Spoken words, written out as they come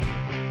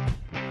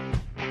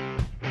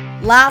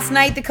Last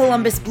night, the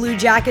Columbus Blue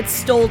Jackets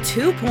stole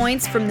 2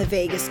 points from the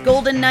Vegas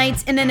Golden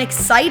Knights in an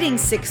exciting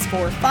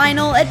 6-4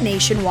 final at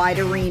Nationwide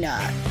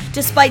Arena.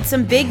 Despite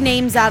some big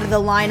names out of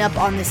the lineup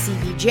on the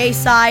CBJ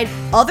side,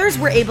 others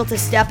were able to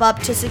step up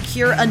to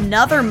secure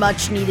another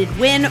much-needed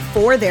win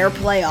for their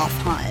playoff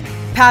hunt.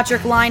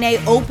 Patrik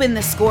Laine opened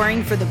the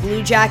scoring for the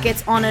Blue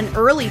Jackets on an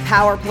early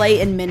power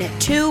play in minute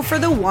 2 for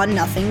the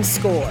 1-0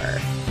 score.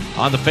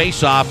 On the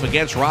face-off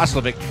against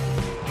Roslovic,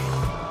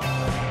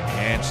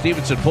 and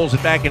Stevenson pulls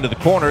it back into the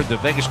corner. The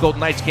Vegas Golden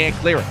Knights can't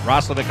clear it.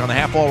 Roslovic on the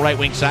half-wall right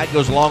wing side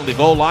goes along the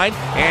goal line,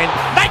 and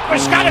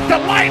Nyquist got it to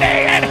Laine,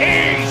 and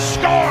he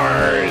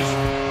scores!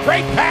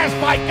 Great pass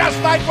by Gus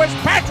Nyquist.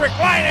 Patrik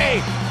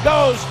Laine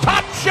goes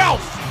top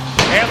shelf,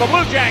 and the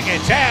Blue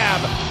Jackets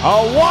have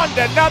a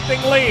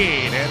 1-0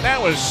 lead, and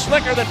that was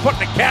slicker than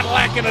putting a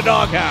Cadillac in a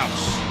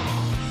doghouse.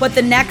 But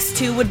the next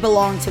two would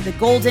belong to the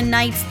Golden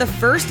Knights, the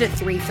first at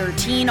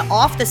 3:13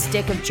 off the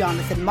stick of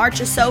Jonathan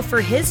Marchessault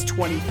for his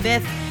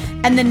 25th,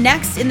 and the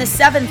next in the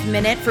 7th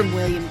minute from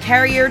William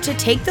Carrier to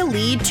take the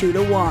lead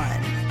 2-1.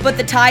 But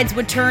the tides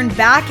would turn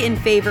back in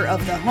favor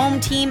of the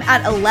home team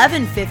at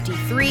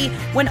 11:53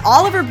 when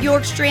Oliver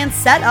Bjorkstrand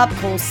set up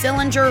Cole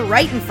Sillinger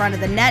right in front of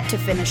the net to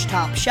finish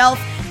top shelf,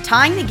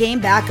 tying the game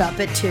back up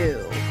at 2.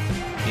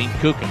 Dean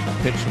Kukan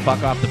pitched the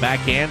puck off the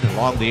backhand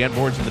along the end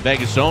boards in the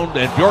Vegas zone,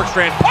 and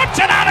Bjorkstrand puts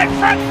it out in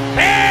front,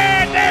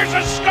 and there's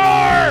a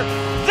score!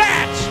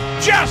 That's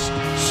just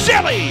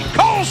silly!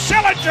 Cole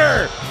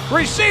Sillinger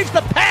receives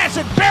the pass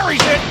and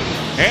buries it,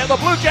 and the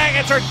Blue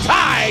Jackets are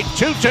tied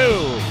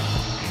 2-2.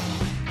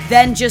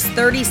 Then, just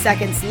 30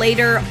 seconds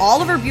later,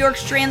 Oliver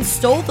Bjorkstrand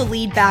stole the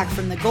lead back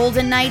from the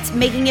Golden Knights,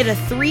 making it a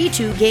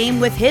 3-2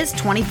 game with his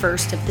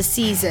 21st of the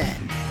season.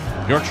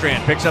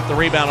 Bjorkstrand picks up the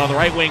rebound on the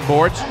right wing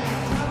boards,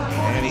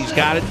 and he's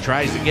got it,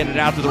 tries to get it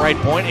out to the right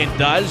point, and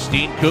does.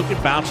 Dean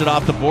Kukan bounces it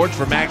off the boards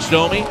for Max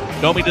Domi.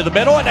 Domi to the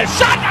middle, and a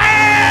shot,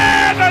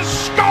 and a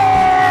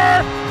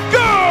score!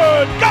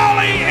 Good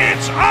golly,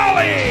 it's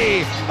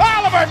Ollie!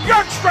 Oliver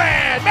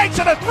Bjorkstrand makes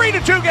it a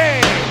 3-2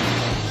 game!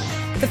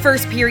 The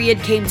first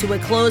period came to a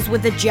close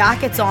with the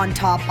Jackets on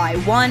top by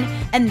 1,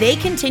 and they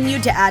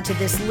continued to add to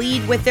this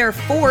lead with their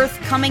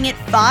 4th coming at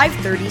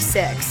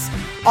 5:36.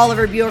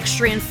 Oliver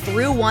Bjorkstrand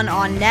threw one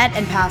on net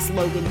and past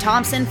Logan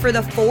Thompson for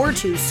the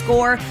 4-2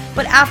 score,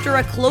 but after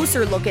a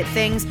closer look at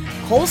things,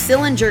 Cole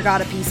Sillinger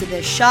got a piece of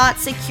this shot,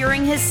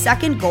 securing his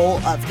 2nd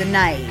goal of the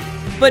night.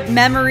 But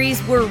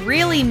memories were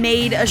really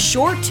made a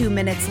short 2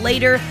 minutes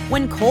later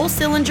when Cole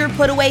Sillinger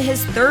put away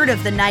his 3rd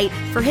of the night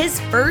for his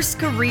first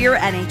career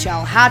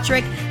NHL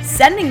hat-trick,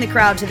 sending the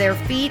crowd to their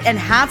feet and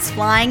hats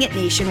flying at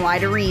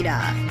Nationwide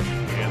Arena.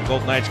 And the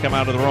Golden Knights come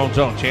out of their own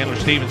zone. Chandler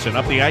Stevenson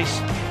up the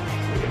ice,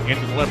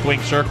 into the left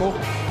wing circle,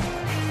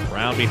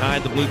 around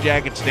behind the Blue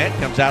Jackets net,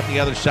 comes out the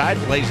other side,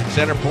 plays at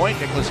center point.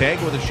 Nicholas Hague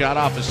with a shot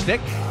off his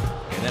stick,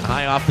 and then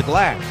high off the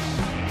glass.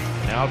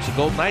 Now it's the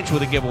Golden Knights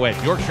with a giveaway.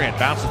 Bjorkstrand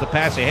bounces the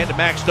pass ahead to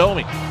Max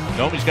Domi.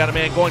 Domi's got a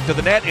man going to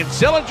the net in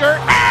Sillinger,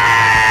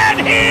 and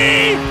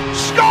he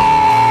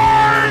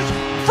scores!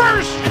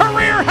 First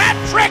career hat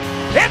trick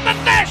in the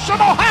National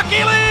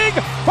Hockey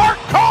League for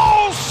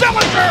Cole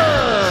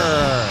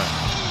Sillinger!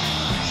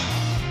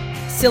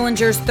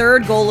 Sillinger's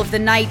 3rd goal of the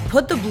night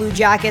put the Blue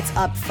Jackets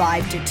up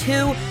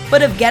 5-2,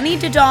 but Evgeny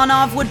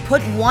Dodonov would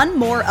put one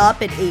more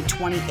up at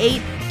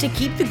 8:28 to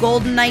keep the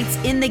Golden Knights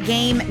in the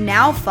game,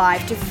 now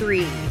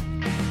 5-3.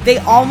 They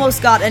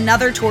almost got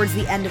another towards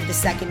the end of the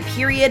 2nd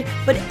period,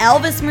 but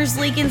Elvis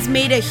Merzlikins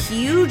made a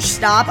huge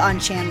stop on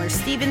Chandler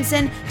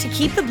Stevenson to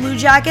keep the Blue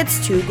Jackets'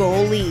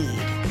 2-goal lead.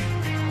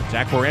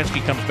 Zach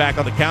Werenski comes back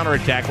on the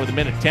counterattack with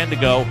 1:10 to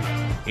go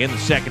in the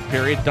 2nd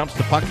period, dumps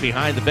the puck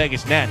behind the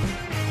Vegas net.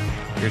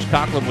 Here's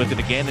Coughlin with it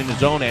again in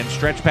his own end,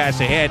 stretch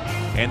pass ahead,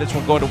 and this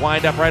one going to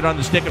wind up right on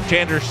the stick of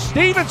Chandler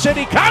Stevenson.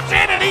 He comes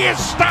in and he is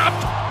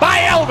stopped by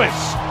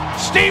Elvis.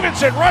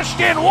 Stevenson rushed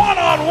in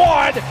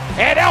one-on-one,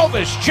 and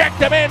Elvis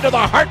checked him into the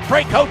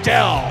Heartbreak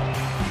Hotel.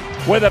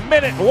 With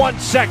 1:01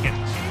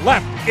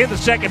 left in the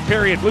 2nd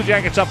period, Blue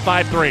Jackets up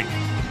 5-3.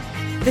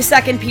 The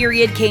 2nd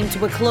period came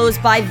to a close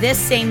by this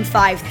same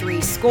 5-3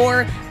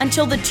 score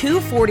until the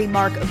 2:40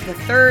 mark of the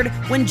 3rd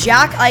when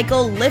Jack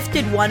Eichel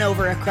lifted one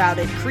over a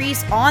crowded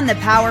crease on the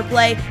power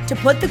play to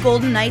put the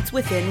Golden Knights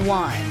within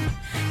 1.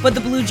 But the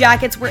Blue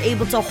Jackets were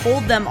able to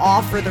hold them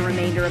off for the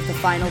remainder of the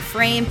final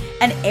frame,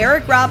 and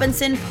Eric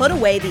Robinson put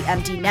away the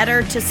empty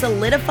netter to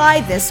solidify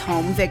this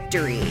home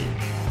victory.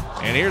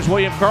 And here's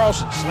William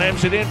Karlsson,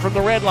 slams it in from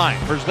the red line.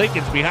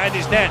 Merzlikins behind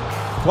his net,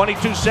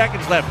 22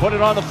 seconds left, put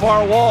it on the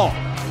far wall.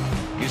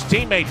 His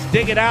teammates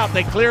dig it out.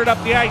 They cleared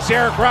up the ice.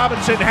 Eric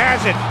Robinson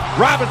has it.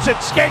 Robinson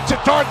skates it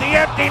toward the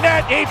empty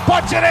net. He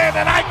puts it in,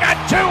 and I got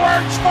 2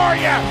 words for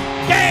you.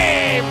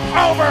 Game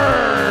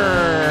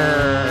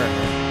over!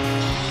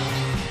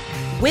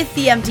 With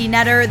the empty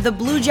netter, the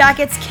Blue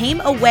Jackets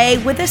came away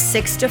with a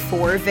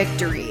 6-4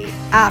 victory.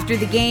 After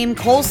the game,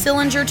 Cole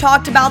Sillinger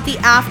talked about the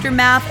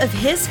aftermath of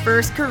his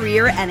first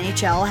career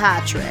NHL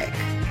hat-trick.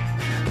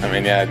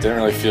 It didn't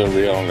really feel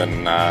real, and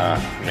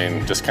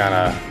then, just kind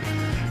of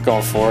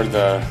going forward,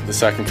 the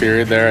second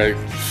period there,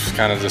 I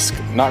kind of just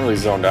not really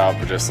zoned out,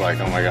 but just like,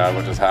 oh my God,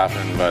 what just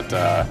happened? But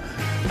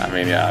I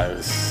mean, yeah,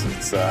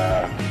 it's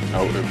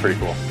pretty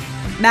cool.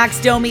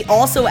 Max Domi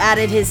also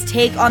added his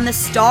take on the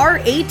star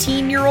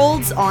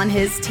 18-year-olds on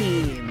his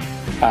team.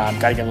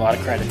 Got to give a lot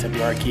of credit to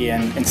Bjorky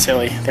and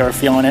Silly. They were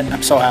feeling it.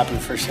 I'm so happy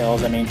for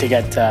Sills. I mean, to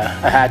get a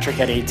hat trick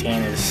at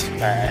 18 is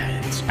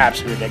it's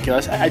absolutely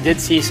ridiculous. I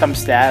did see some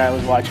stat. I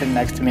was watching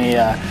next to me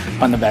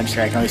on the bench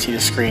there. I can only see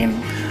the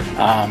screen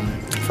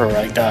for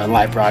like the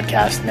live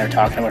broadcast, and they're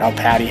talking about how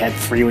Patty had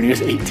 3 when he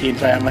was 18.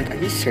 So I'm like, are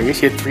you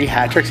serious? You had 3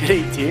 hat tricks at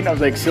 18? I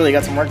was like, Silly, you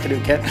got some work to do,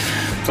 kid.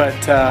 But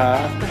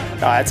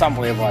no, it's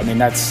unbelievable. I mean,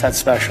 that's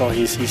special.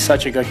 He's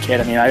such a good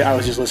kid. I mean, I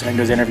was just listening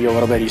to his interview a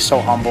little bit. He's so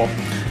humble.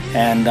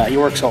 And he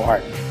works so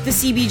hard. The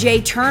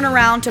CBJ turn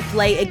around to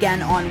play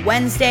again on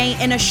Wednesday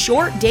in a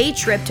short day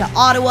trip to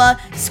Ottawa,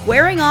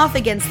 squaring off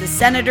against the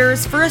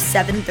Senators for a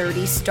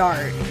 7:30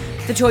 start.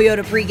 The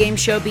Toyota pregame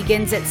show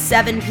begins at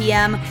 7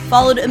 p.m.,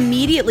 followed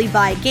immediately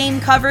by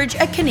game coverage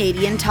at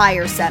Canadian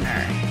Tire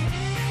Center.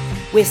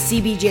 With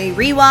CBJ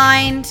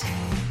Rewind,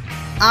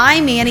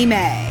 I'm Annie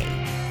Mae.